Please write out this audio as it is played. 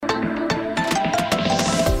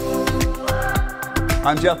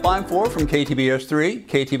I'm Jeff Blindford from KTBS3,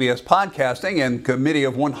 KTBS Podcasting, and Committee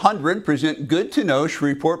of 100 present Good to Know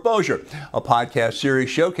Shreveport Bossier, a podcast series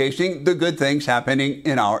showcasing the good things happening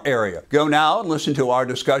in our area. Go now and listen to our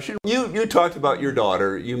discussion. You talked about your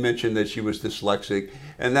daughter. You mentioned that she was dyslexic,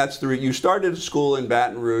 and you started a school in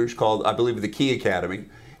Baton Rouge called, I believe, the Key Academy,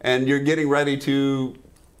 and you're getting ready to,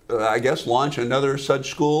 I guess, launch another such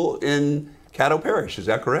school in Caddo Parish. Is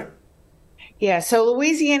that correct? Yeah, so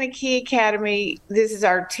Louisiana Key Academy, this is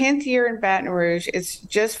our 10th year in Baton Rouge. It's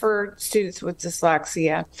just for students with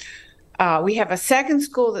dyslexia. We have a second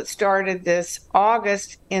school that started this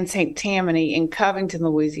August in St. Tammany in Covington,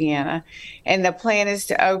 Louisiana. And the plan is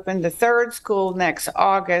to open the third school next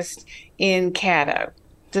August in Caddo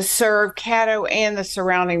to serve Caddo and the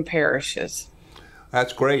surrounding parishes.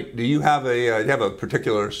 That's great. Do you have a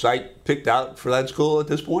particular site picked out for that school at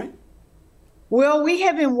this point? Well, we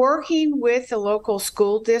have been working with the local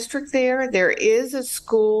school district there. There is a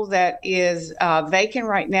school that is vacant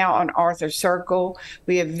right now on Arthur Circle.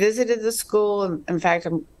 We have visited the school. In fact,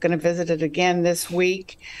 I'm going to visit it again this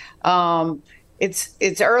week.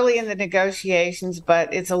 It's early in the negotiations,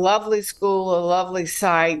 but it's a lovely school, a lovely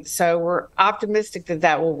site. So we're optimistic that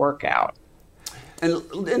that will work out. And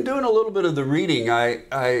in doing a little bit of the reading,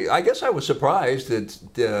 I guess I was surprised that,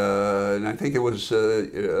 and I think it was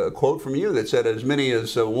a quote from you that said as many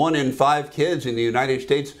as 1 in 5 kids in the United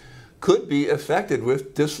States could be affected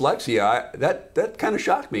with dyslexia. That kind of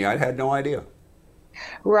shocked me. I had no idea.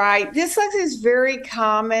 Right. Dyslexia is very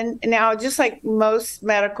common. Now, just like most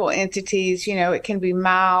medical entities, it can be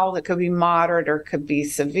mild, it could be moderate, or it could be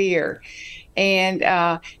severe. And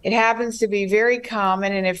it happens to be very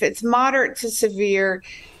common. And if it's moderate to severe,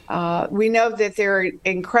 we know that there are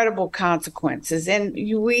incredible consequences. And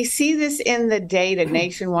we see this in the data,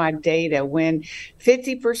 nationwide data, when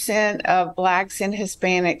 50% of Blacks and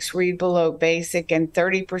Hispanics read below basic and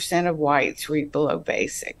 30% of whites read below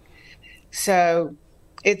basic. So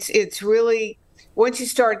it's really, once you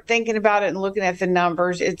start thinking about it and looking at the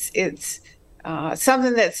numbers, it's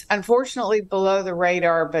something that's unfortunately below the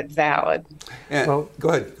radar, but valid. Yeah. Well, go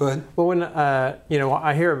ahead. Well, when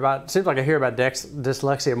it seems like I hear about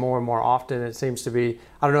dyslexia more and more often. It seems to be,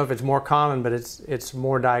 I don't know if it's more common, but it's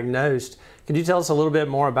more diagnosed. Could you tell us a little bit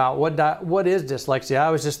more about what is dyslexia? I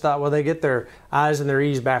always just thought, well, they get their I's and their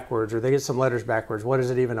E's backwards, or they get some letters backwards. What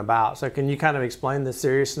is it even about? So can you kind of explain the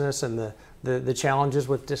seriousness and the challenges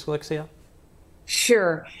with dyslexia?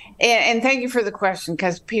 Sure. And thank you for the question,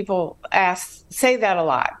 because people say that a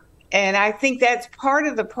lot. And I think that's part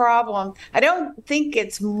of the problem. I don't think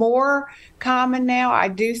it's more common now. I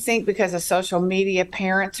do think because of social media,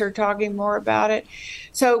 parents are talking more about it.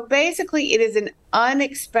 So basically, it is an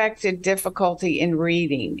unexpected difficulty in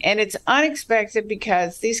reading. And it's unexpected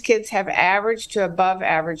because these kids have average to above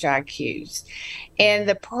average IQs. And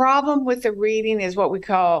the problem with the reading is what we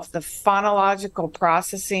call the phonological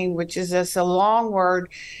processing, which is just a long word.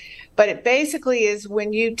 But it basically is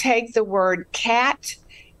when you take the word cat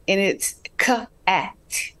and it's k-at.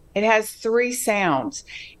 It has 3 sounds.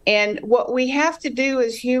 And what we have to do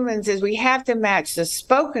as humans is we have to match the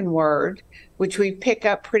spoken word, which we pick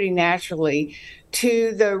up pretty naturally,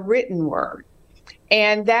 to the written word.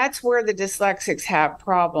 And that's where the dyslexics have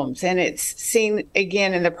problems. And it's seen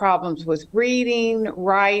again in the problems with reading,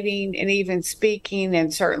 writing, and even speaking,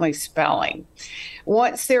 and certainly spelling.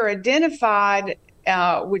 Once they're identified,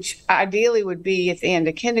 which ideally would be at the end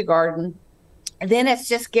of kindergarten, then it's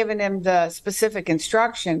just giving them the specific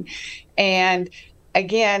instruction. And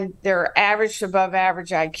again, they're average to above average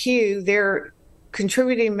IQ. They're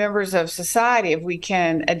contributing members of society if we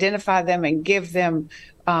can identify them and give them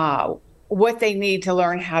what they need to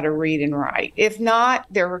learn how to read and write. If not,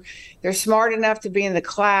 they're smart enough to be in the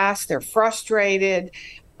class. They're frustrated.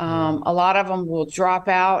 A lot of them will drop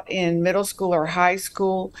out in middle school or high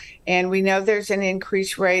school, and we know there's an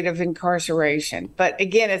increased rate of incarceration. But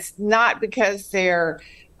again, it's not because they're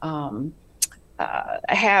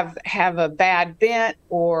have a bad bent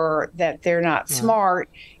or that they're not smart.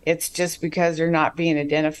 It's just because they're not being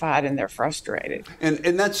identified and they're frustrated.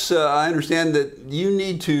 And that's I understand that you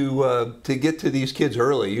need to get to these kids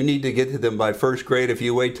early. You need to get to them by 1st grade. If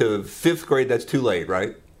you wait to 5th grade, that's too late,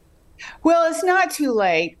 right? Well, it's not too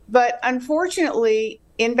late, but unfortunately,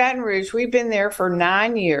 in Baton Rouge, we've been there for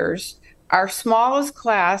 9 years. Our smallest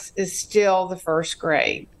class is still the 1st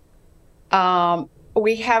grade.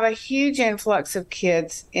 We have a huge influx of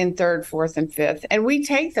kids in 3rd, 4th, and 5th, and we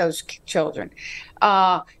take those children.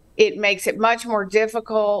 It makes it much more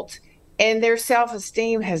difficult, and their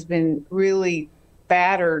self-esteem has been really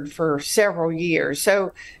battered for several years.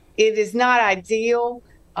 So it is not ideal.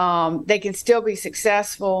 they can still be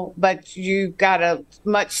successful, but you got a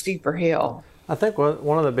much steeper hill. I think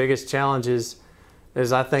one of the biggest challenges,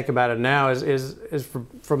 as I think about it now, is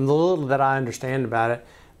from the little that I understand about it,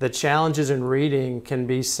 the challenges in reading can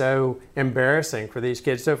be so embarrassing for these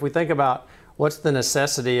kids. So if we think about what's the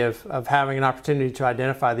necessity of having an opportunity to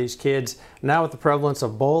identify these kids, now with the prevalence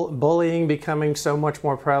of bullying becoming so much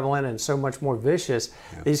more prevalent and so much more vicious,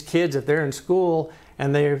 these kids, if they're in school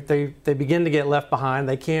and they begin to get left behind,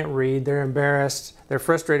 they can't read, they're embarrassed, they're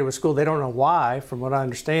frustrated with school, they don't know why, from what I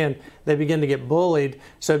understand, they begin to get bullied,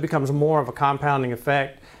 so it becomes more of a compounding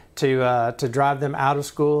effect to drive them out of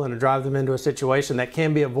school and to drive them into a situation that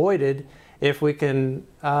can be avoided if we can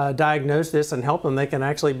diagnose this and help them. They can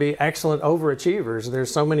actually be excellent overachievers.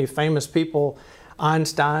 There's so many famous people,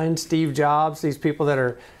 Einstein, Steve Jobs, these people that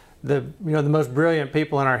are the most brilliant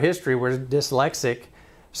people in our history were dyslexic.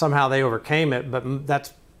 Somehow they overcame it,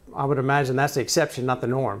 but I would imagine that's the exception, not the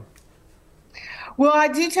norm. Well, I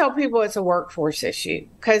do tell people it's a workforce issue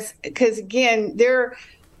because again,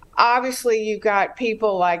 obviously you've got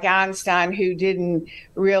people like Einstein who didn't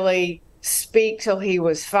really speak till he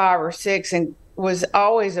was 5 or 6 and was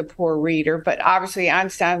always a poor reader, but obviously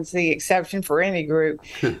Einstein's the exception for any group.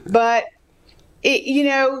 But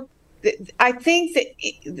I think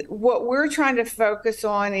that what we're trying to focus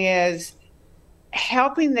on is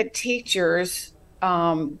helping the teachers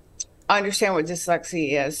understand what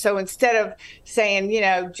dyslexia is. So instead of saying,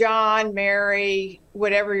 John, Mary,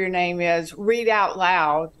 whatever your name is, read out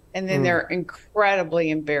loud, and then they're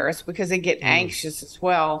incredibly embarrassed because they get anxious as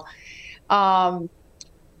well,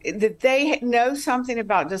 that they know something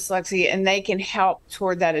about dyslexia and they can help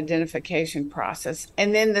toward that identification process.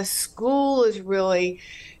 And then the school is really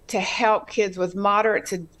to help kids with moderate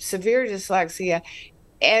to severe dyslexia,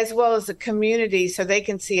 as well as the community, so they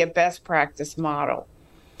can see a best practice model.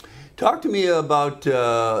 Talk to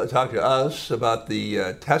us about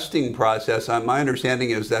the testing process. My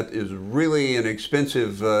understanding is that is really an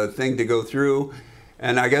expensive thing to go through,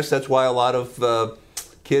 and I guess that's why a lot of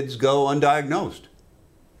kids go undiagnosed.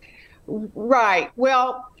 Right.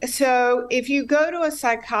 Well, so if you go to a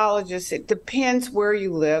psychologist, it depends where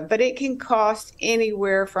you live, but it can cost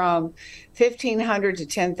anywhere from $1,500 to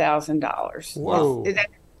 $10,000. Whoa.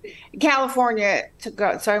 California,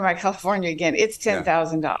 sorry about California again, it's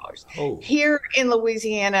 $10,000. Oh. Here in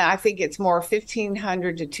Louisiana, I think it's more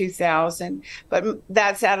 $1,500 to $2,000, but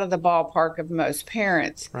that's out of the ballpark of most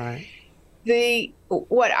parents. Right.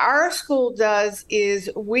 What our school does is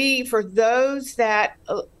for those that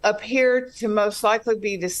appear to most likely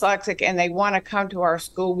be dyslexic and they want to come to our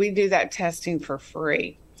school, we do that testing for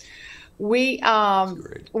free. We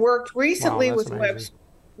worked recently with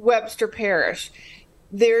Webster Parish.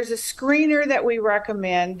 There's a screener that we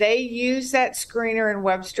recommend. They use that screener in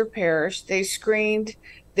Webster Parish. They screened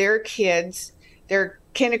their kids, their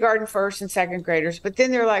kindergarten, first, and second graders. But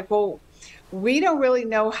then they're like, well, we don't really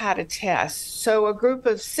know how to test. So a group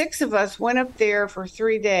of 6 of us went up there for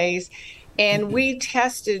 3 days, and we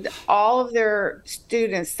tested all of their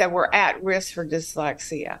students that were at risk for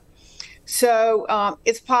dyslexia. So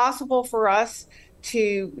it's possible for us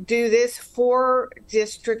to do this for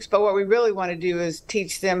districts, but what we really want to do is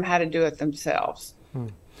teach them how to do it themselves.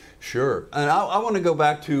 Sure. And I want to go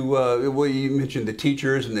back to well, you mentioned the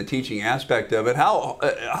teachers and the teaching aspect of it. How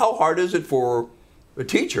hard is it for a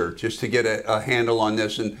teacher just to get a handle on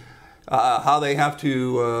this, and how they have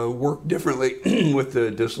to work differently with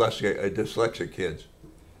the dyslexic kids?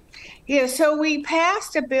 Yeah, so we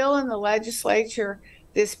passed a bill in the legislature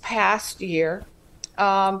this past year,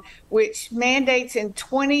 which mandates in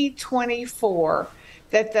 2024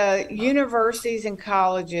 that the universities and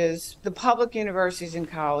colleges, the public universities and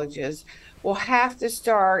colleges, will have to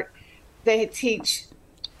start, they teach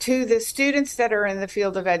to the students that are in the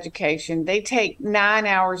field of education, they take 9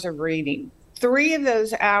 hours of reading. 3 of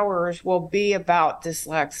those hours will be about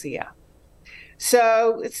dyslexia.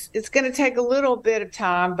 So it's going to take a little bit of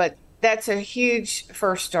time, but that's a huge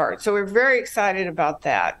first start. So we're very excited about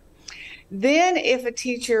that. Then if a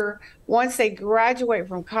teacher, once they graduate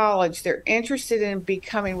from college, they're interested in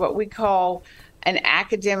becoming what we call an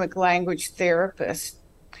academic language therapist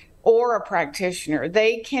or a practitioner,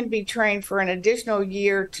 they can be trained for an additional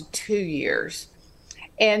year to 2 years.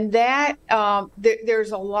 And that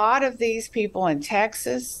there's a lot of these people in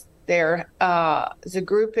Texas. There's a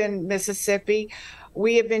group in Mississippi.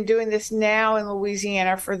 We have been doing this now in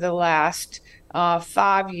Louisiana for the last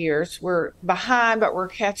 5 years. We're behind, but we're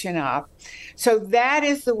catching up. So that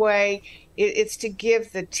is the way. It's to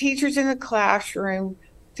give the teachers in the classroom,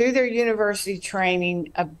 through their university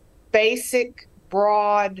training, a basic,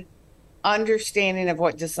 broad understanding of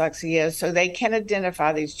what dyslexia is so they can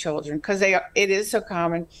identify these children, because it is so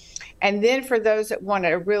common. And then for those that want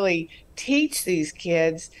to really teach these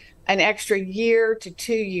kids, an extra year to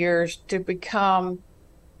 2 years to become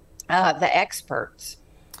the experts.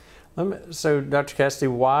 So, Dr. Cassidy,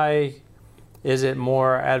 why is it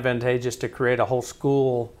more advantageous to create a whole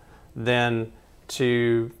school than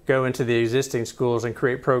to go into the existing schools and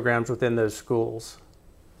create programs within those schools?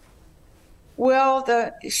 Well,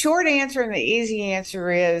 the short answer and the easy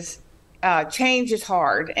answer is change is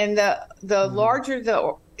hard. And the larger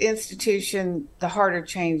the institution, the harder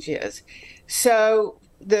change is. So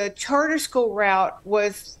the charter school route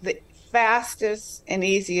was the fastest and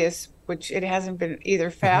easiest, which it hasn't been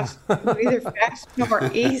either fast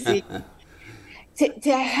nor easy,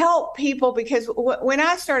 to help people. Because when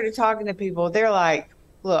I started talking to people, they're like,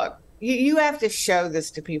 look, you have to show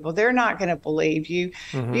this to people. They're not going to believe you.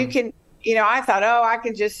 You can, I thought, I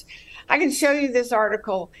can show you this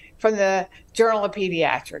article from the Journal of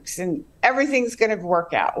Pediatrics and everything's going to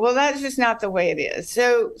work out. Well, that's just not the way it is.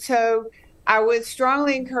 So I would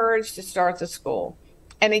strongly encourage to start the school.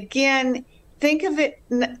 And again, think of it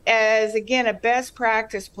as, again, a best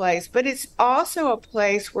practice place, but it's also a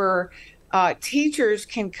place where teachers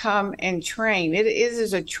can come and train. It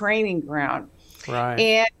is a training ground. Right.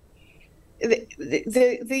 And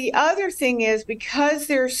the other thing is, because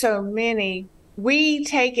there's so many, we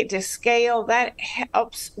take it to scale. That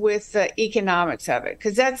helps with the economics of it,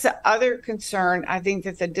 because that's the other concern I think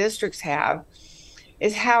that the districts have,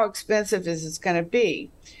 is how expensive is this going to be.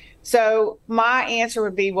 So my answer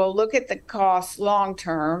would be, well, look at the cost long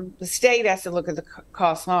term. The state has to look at the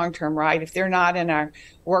cost long term, right? If they're not in our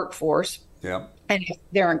workforce, yeah, and if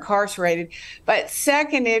they're incarcerated. But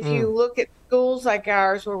second, if you look at schools like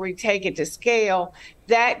ours where we take it to scale,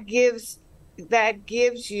 that gives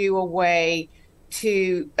you a way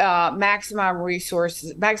to maximize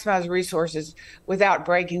resources without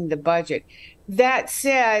breaking the budget. That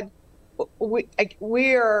said,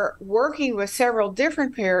 we are working with several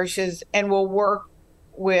different parishes, and we'll work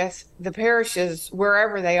with the parishes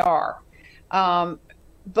wherever they are.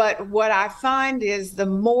 But what I find is the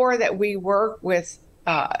more that we work with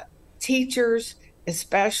teachers,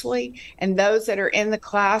 especially, and those that are in the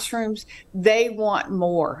classrooms, they want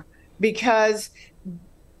more, because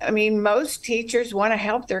most teachers want to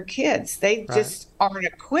help their kids. They just aren't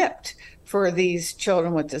equipped for these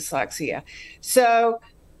children with dyslexia. So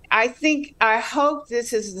I hope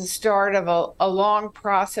this is the start of a long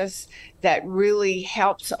process that really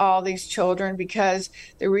helps all these children, because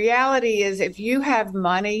the reality is, if you have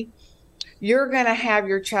money, you're going to have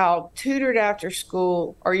your child tutored after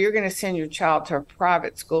school, or you're going to send your child to a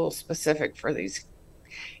private school specific for these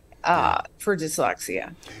for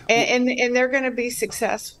dyslexia, and they're going to be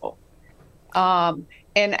successful.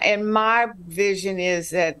 And my vision is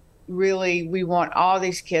that really we want all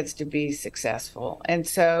these kids to be successful, and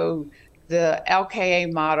so the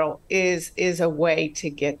LKA model is a way to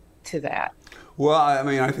get to that. Well,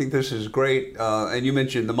 I think this is great, and you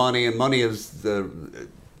mentioned the money, and money is the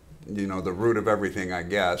root of everything, I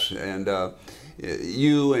guess. And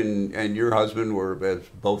you and your husband were,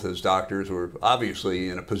 both as doctors, were obviously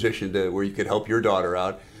in a position where you could help your daughter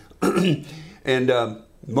out. And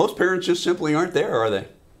most parents just simply aren't there, are they?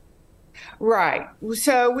 Right.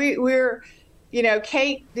 So we're,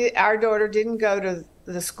 Kate, our daughter, didn't go to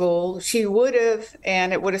the school. She would have,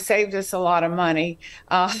 and it would have saved us a lot of money,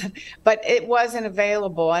 but it wasn't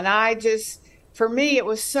available. And for me, it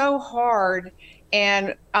was so hard.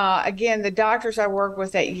 And again, the doctors I work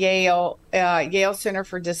with at Yale Center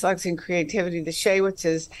for Dyslexia and Creativity, the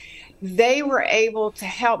Shawitzes, they were able to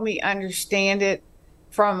help me understand it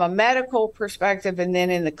from a medical perspective and then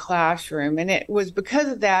in the classroom. And it was because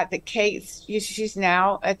of that Kate, she's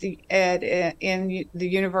now in the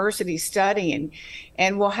university studying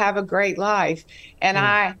and will have a great life. And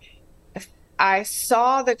I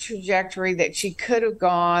saw the trajectory that she could have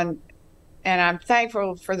gone, and I'm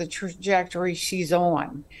thankful for the trajectory she's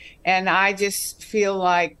on. And I just feel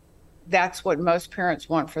like that's what most parents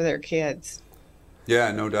want for their kids.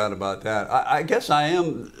 Yeah, no doubt about that. I guess I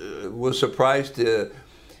was surprised to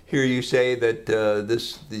hear you say that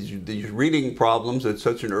these reading problems at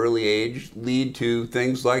such an early age lead to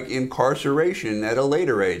things like incarceration at a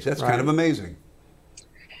later age. That's kind of amazing.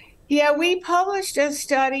 Yeah, we published a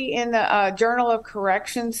study in the Journal of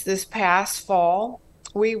Corrections this past fall.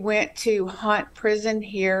 We went to Hunt Prison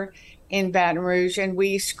here in Baton Rouge, and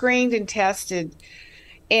we screened and tested.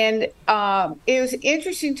 And it was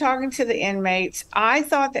interesting talking to the inmates. I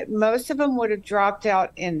thought that most of them would have dropped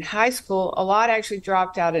out in high school. A lot actually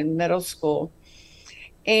dropped out in middle school.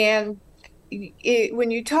 And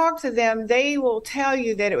when you talk to them, they will tell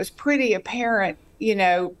you that it was pretty apparent,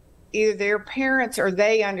 either their parents or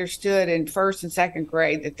they understood in first and second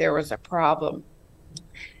grade that there was a problem.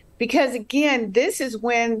 Because again, this is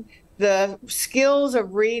when the skills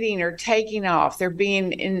of reading are taking off. They're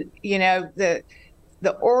being the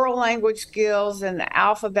oral language skills and the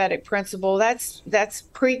alphabetic principle. That's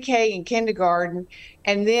pre-K and kindergarten.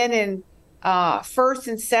 And then in first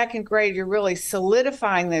and second grade, you're really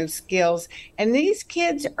solidifying those skills. And these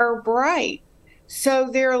kids are bright. So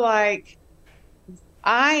they're like,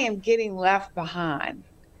 I am getting left behind.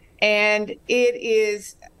 And it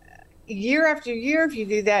is year after year, if you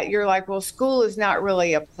do that, you're like, well, school is not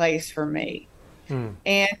really a place for me.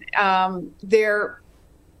 And they're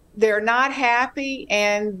not happy,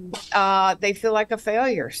 and they feel like a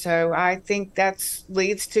failure. So I think that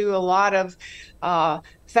leads to a lot of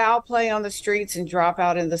foul play on the streets and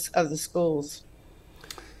dropout of the schools.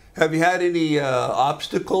 Have you had any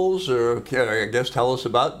obstacles, or I guess tell us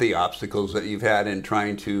about the obstacles that you've had in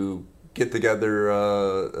trying to get together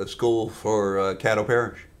a school for Caddo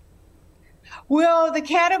Parish? Well, the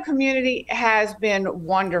Caddo community has been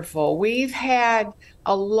wonderful. We've had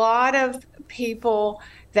a lot of people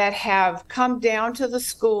that have come down to the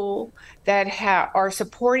school that are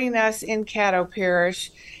supporting us in Caddo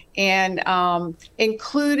Parish, and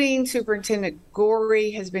including Superintendent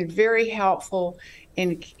Gorey has been very helpful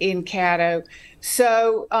in Caddo.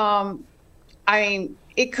 So,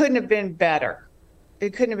 it couldn't have been better.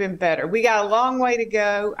 It couldn't have been better. We got a long way to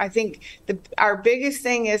go. I think our biggest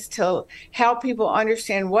thing is to help people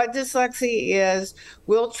understand what dyslexia is.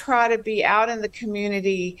 We'll try to be out in the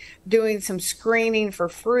community doing some screening for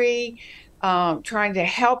free, trying to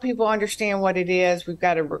help people understand what it is. We've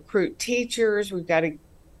got to recruit teachers. We've got to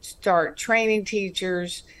start training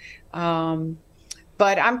teachers. But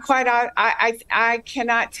I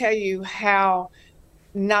cannot tell you how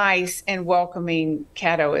nice and welcoming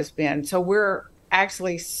Caddo has been. So we're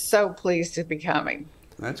actually so pleased to be coming.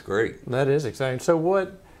 That's great. That is exciting. So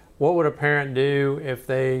what would a parent do if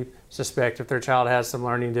they suspect if their child has some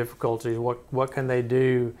learning difficulties? What can they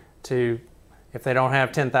do if they don't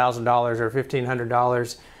have $10,000 or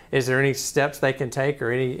 $1,500? Is there any steps they can take,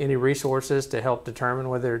 or any resources to help determine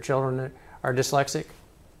whether their children are dyslexic?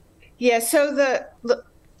 Yeah, so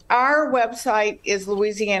our website is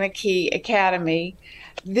Louisiana Key Academy.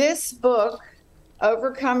 This book,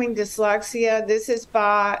 Overcoming Dyslexia, this is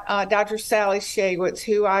by Dr. Sally Shaywitz,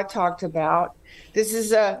 who I talked about. It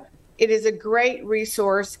is a great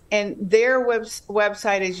resource, and their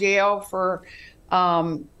website is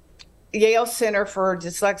Yale Center for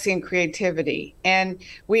Dyslexia and Creativity. And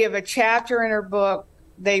we have a chapter in her book.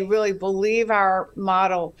 They really believe our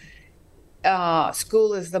model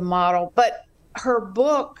school is the model, but her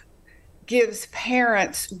book gives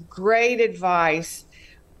parents great advice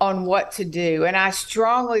on what to do. And I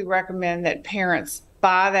strongly recommend that parents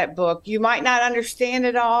buy that book. You might not understand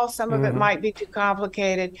it all. Some of it might be too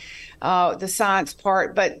complicated, the science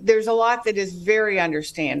part, but there's a lot that is very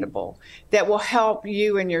understandable that will help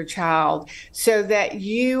you and your child, so that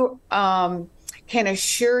you can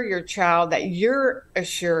assure your child that you're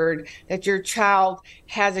assured that your child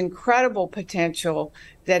has incredible potential,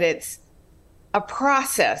 that it's a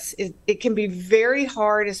process. It can be very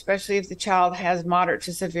hard, especially if the child has moderate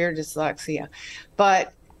to severe dyslexia.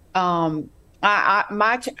 But our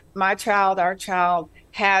child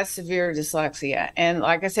has severe dyslexia. And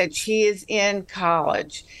like I said, she is in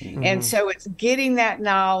college. And so it's getting that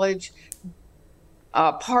knowledge,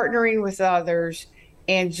 partnering with others,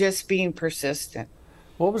 and just being persistent.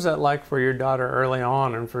 What was that like for your daughter early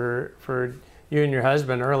on, and for you and your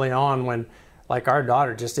husband early on, when like our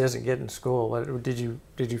daughter just isn't getting to school? Did you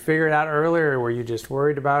figure it out earlier, or were you just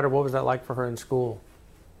worried about her? What was that like for her in school?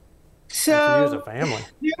 So and for you as a family?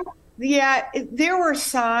 Yeah, there were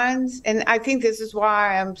signs, and I think this is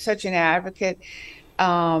why I'm such an advocate.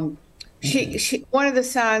 She one of the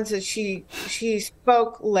signs is she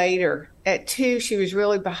spoke later. At 2, she was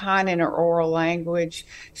really behind in her oral language.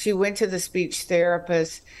 She went to the speech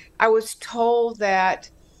therapist. I was told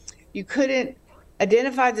that you couldn't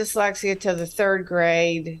identify dyslexia till the 3rd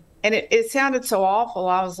grade. And it sounded so awful.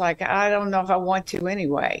 I was like, I don't know if I want to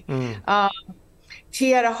anyway.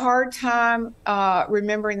 She had a hard time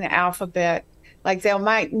remembering the alphabet. Like, they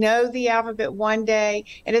might know the alphabet one day.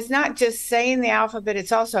 And it's not just saying the alphabet,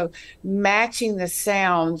 it's also matching the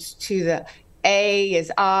sounds to the A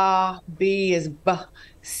is ah, B is b.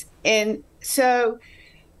 And so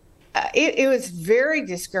it was very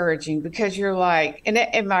discouraging, because you're like,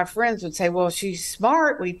 and my friends would say, well, she's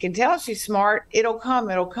smart. We can tell she's smart. It'll come.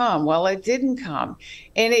 Well, it didn't come.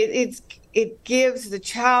 And it gives the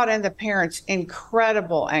child and the parents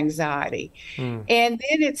incredible anxiety. And then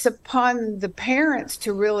it's upon the parents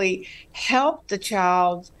to really help the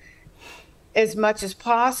child as much as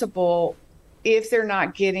possible if they're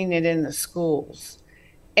not getting it in the schools.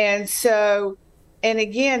 And so, and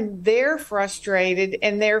again, they're frustrated,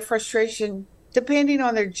 and their frustration, depending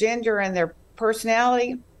on their gender and their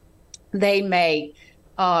personality, they may.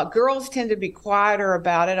 Girls tend to be quieter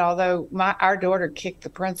about it, although our daughter kicked the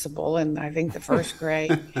principal in, I think, the first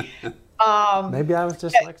grade. Maybe I was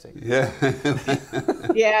dyslexic. Yeah.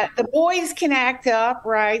 Yeah, the boys can act up,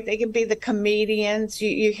 right? They can be the comedians.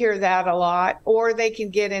 You hear that a lot, or they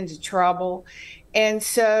can get into trouble. And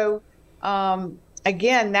so,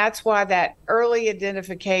 again, that's why that early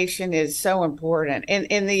identification is so important,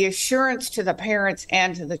 and the assurance to the parents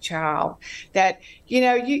and to the child that,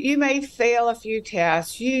 you may fail a few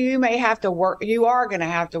tests, you may have to work, you are going to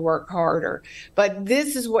have to work harder, but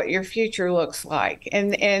this is what your future looks like,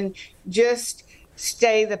 and just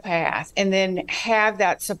stay the path, and then have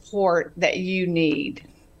that support that you need.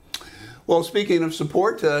 Well, speaking of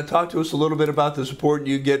support, talk to us a little bit about the support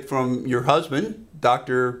you get from your husband,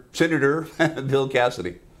 Senator Bill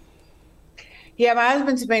Cassidy. Yeah, my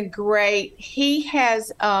husband's been great. He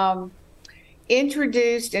has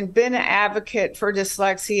introduced and been an advocate for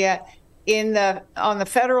dyslexia on the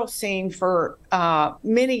federal scene for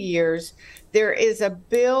many years. There is a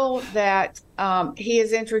bill that he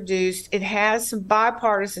has introduced. It has some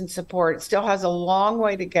bipartisan support. It still has a long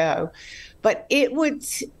way to go, but it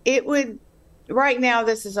would. Right now,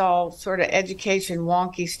 this is all sort of education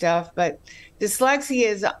wonky stuff, but dyslexia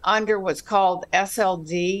is under what's called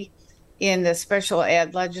SLD in the special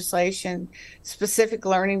ed legislation, specific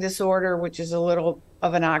learning disorder, which is a little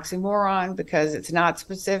of an oxymoron because it's not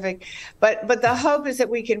specific. But the hope is that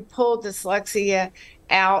we can pull dyslexia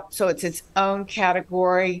out so it's its own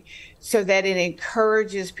category, so that it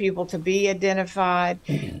encourages people to be identified.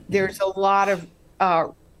 There's a lot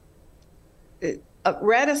of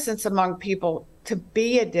reticence among people to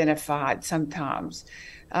be identified sometimes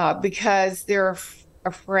because they're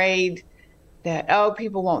afraid that,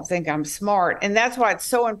 people won't think I'm smart. And that's why it's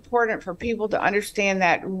so important for people to understand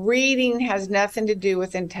that reading has nothing to do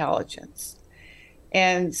with intelligence.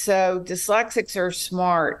 And so dyslexics are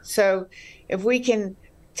smart. So if we can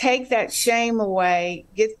take that shame away,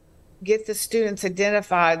 get the students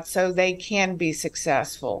identified so they can be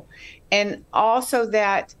successful. And also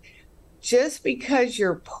that just because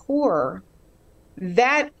you're poor,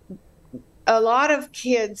 that a lot of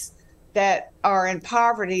kids that are in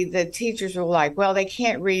poverty, the teachers are like, well, they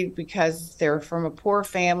can't read because they're from a poor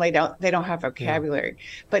family. They don't have vocabulary.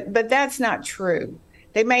 Yeah. But that's not true.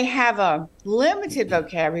 They may have a limited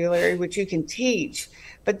vocabulary, which you can teach,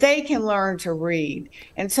 but they can learn to read.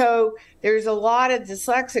 And so there's a lot of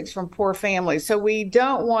dyslexics from poor families. So we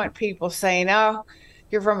don't want people saying, oh,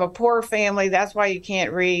 you're from a poor family, that's why you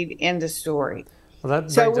can't read, end of story. Well,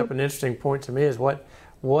 that brings up an interesting point to me, is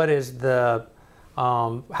what is the,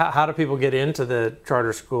 how do people get into the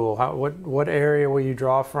charter school? What area will you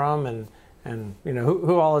draw from, and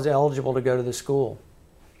who all is eligible to go to the school?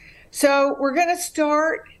 So we're going to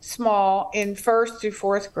start small in 1st through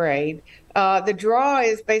 4th grade. The draw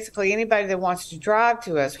is basically anybody that wants to drive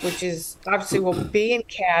to us, which is obviously will be in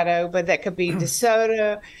Caddo, but that could be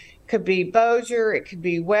DeSoto, could be Bossier, it could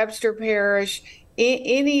be Webster Parish,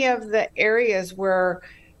 any of the areas where,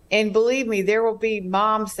 and believe me, there will be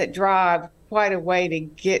moms that drive quite a way to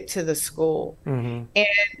get to the school. Mm-hmm.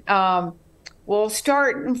 And we'll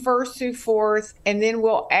start in 1st through 4th, and then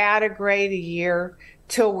we'll add a grade a year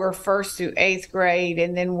till we're 1st through 8th grade,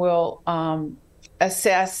 and then we'll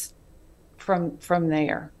assess from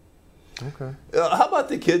there. Okay. How about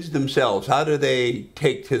the kids themselves? How do they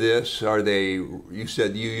take to this? Are they, you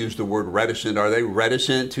said you used the word reticent, are they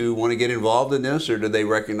reticent to want to get involved in this, or do they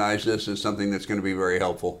recognize this as something that's going to be very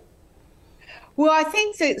helpful? Well, I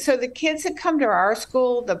think that, so the kids that come to our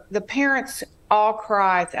school, the parents all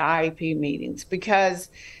cry at the IEP meetings because,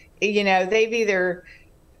 they've either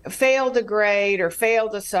failed a grade or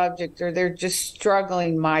failed a subject, or they're just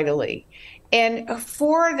struggling mightily. And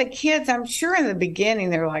for the kids, I'm sure in the beginning,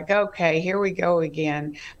 they're like, okay, here we go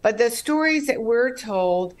again. But the stories that we're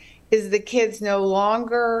told is the kids no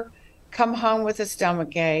longer come home with a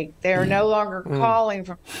stomach ache. They're no longer calling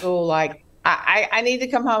from school like, I need to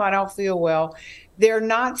come home, I don't feel well. They're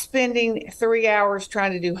not spending 3 hours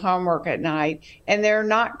trying to do homework at night, and they're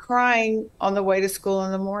not crying on the way to school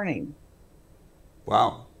in the morning.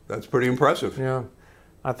 Wow, that's pretty impressive. Yeah,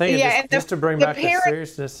 I think just to bring back the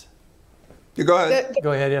seriousness. You go ahead.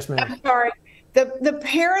 Go ahead, yes, ma'am. I'm sorry. The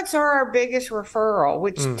parents are our biggest referral,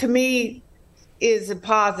 which to me is a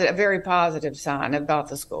very positive sign about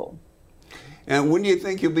the school. And when do you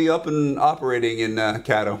think you'll be up and operating in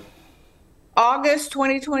Caddo? August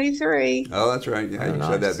 2023. Oh, that's right. Yeah, Oh, you nice.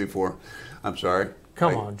 said that before. I'm sorry.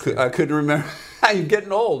 Come on. I couldn't remember. I'm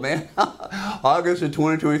getting old, man. August of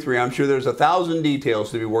 2023. I'm sure there's 1,000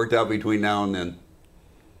 details to be worked out between now and then.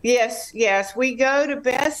 Yes. We go to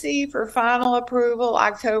Bessie for final approval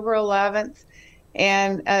October 11th.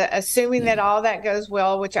 And assuming that all that goes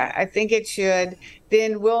well, which I think it should,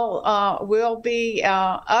 then we'll be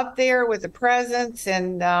up there with the presents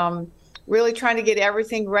and really trying to get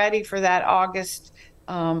everything ready for that August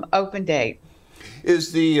open date.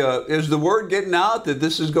 Is the word getting out that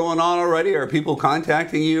this is going on already? Are people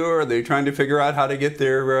contacting you, or are they trying to figure out how to get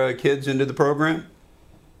their kids into the program?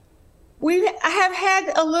 We have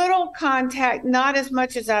had a little contact, not as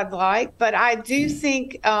much as I'd like, but I do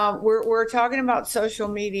think we're talking about social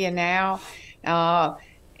media now,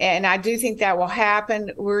 and I do think that will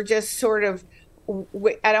happen. We're just sort of,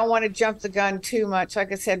 I don't want to jump the gun too much.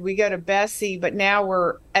 Like I said, we go to Bessie, but now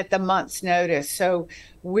we're at the month's notice. So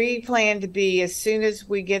we plan to be, as soon as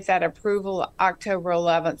we get that approval, October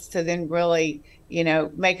 11th, to then really,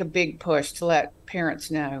 make a big push to let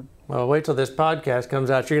parents know. Well, wait till this podcast comes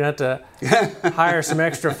out. You're going to have to hire some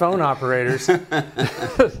extra phone operators. No,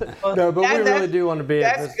 but we really do want to be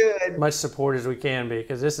as much support as we can be,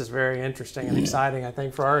 because this is very interesting and exciting, I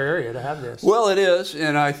think, for our area to have this. Well, it is,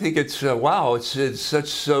 and I think it's, wow, it's such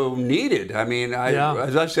so needed. I mean,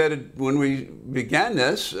 as I said when we began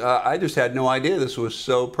this, I just had no idea this was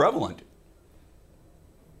so prevalent.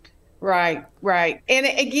 Right. And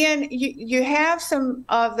again, you have some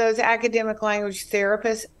of those academic language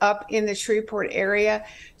therapists up in the Shreveport area.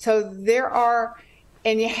 So there are,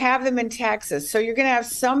 and you have them in Texas. So you're going to have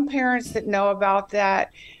some parents that know about that.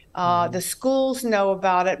 The schools know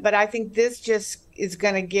about it. But I think this just is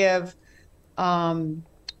going to give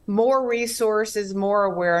more resources, more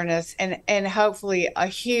awareness, and hopefully a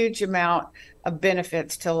huge amount of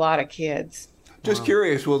benefits to a lot of kids. Just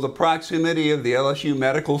curious, will the proximity of the LSU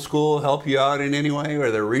Medical School help you out in any way? Are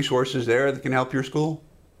there resources there that can help your school?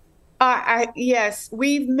 Yes,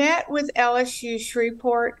 we've met with LSU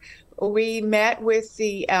Shreveport. We met with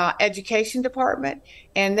the education department,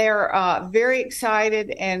 and they're very excited,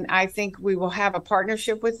 and I think we will have a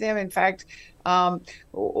partnership with them. In fact,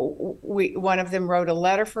 one of them wrote a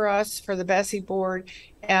letter for us for the Bessie board.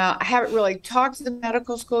 I haven't really talked to the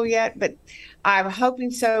medical school yet, but I'm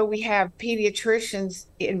hoping so. We have pediatricians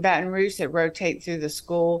in Baton Rouge that rotate through the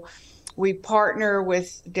school. We partner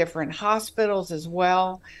with different hospitals as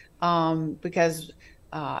well, because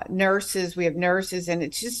nurses, we have nurses, and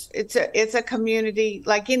it's a community,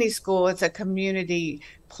 like any school, it's a community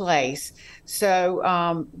place.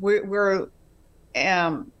 So we're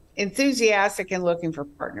enthusiastic and looking for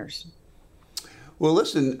partners. Well,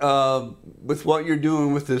 listen, with what you're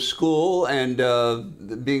doing with this school and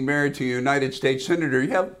being married to a United States Senator,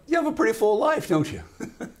 you have a pretty full life, don't you?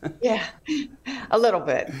 Yeah, a little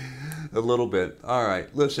bit. A little bit. All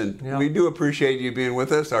right. Listen, we do appreciate you being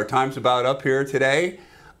with us. Our time's about up here today.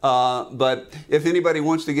 But if anybody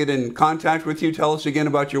wants to get in contact with you, tell us again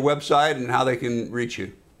about your website and how they can reach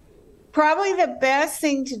you. Probably the best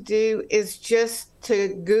thing to do is just to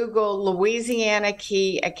Google Louisiana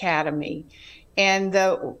Key Academy. And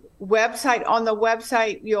on the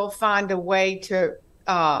website, you'll find a way to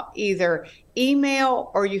either email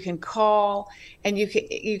or you can call, and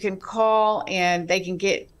you can call and they can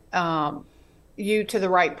get you to the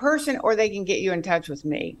right person, or they can get you in touch with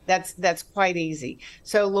me. That's quite easy.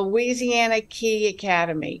 So Louisiana Key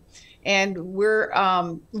Academy. And we're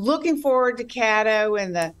looking forward to Caddo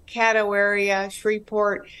and the Caddo area,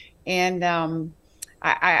 Shreveport, and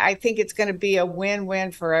I think it's going to be a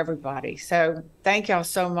win-win for everybody. So thank y'all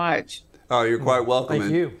so much. Oh, you're quite welcome.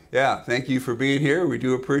 Thank you. Yeah, thank you for being here. We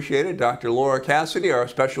do appreciate it. Dr. Laura Cassidy, our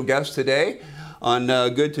special guest today on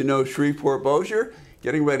Good to Know Shreveport Bossier,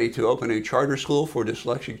 getting ready to open a charter school for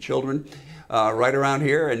dyslexic children right around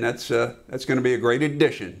here, and that's going to be a great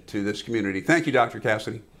addition to this community. Thank you, Dr.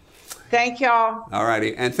 Cassidy. Thank y'all. All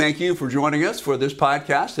righty. And thank you for joining us for this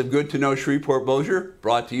podcast of Good to Know Shreveport Bossier,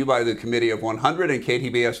 brought to you by the Committee of 100 and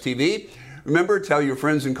KTBS TV. Remember, tell your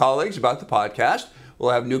friends and colleagues about the podcast.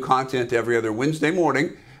 We'll have new content every other Wednesday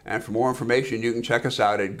morning. And for more information, you can check us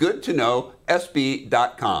out at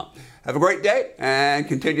goodtoknowsb.com. Have a great day and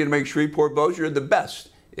continue to make Shreveport Bossier the best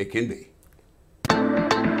it can be.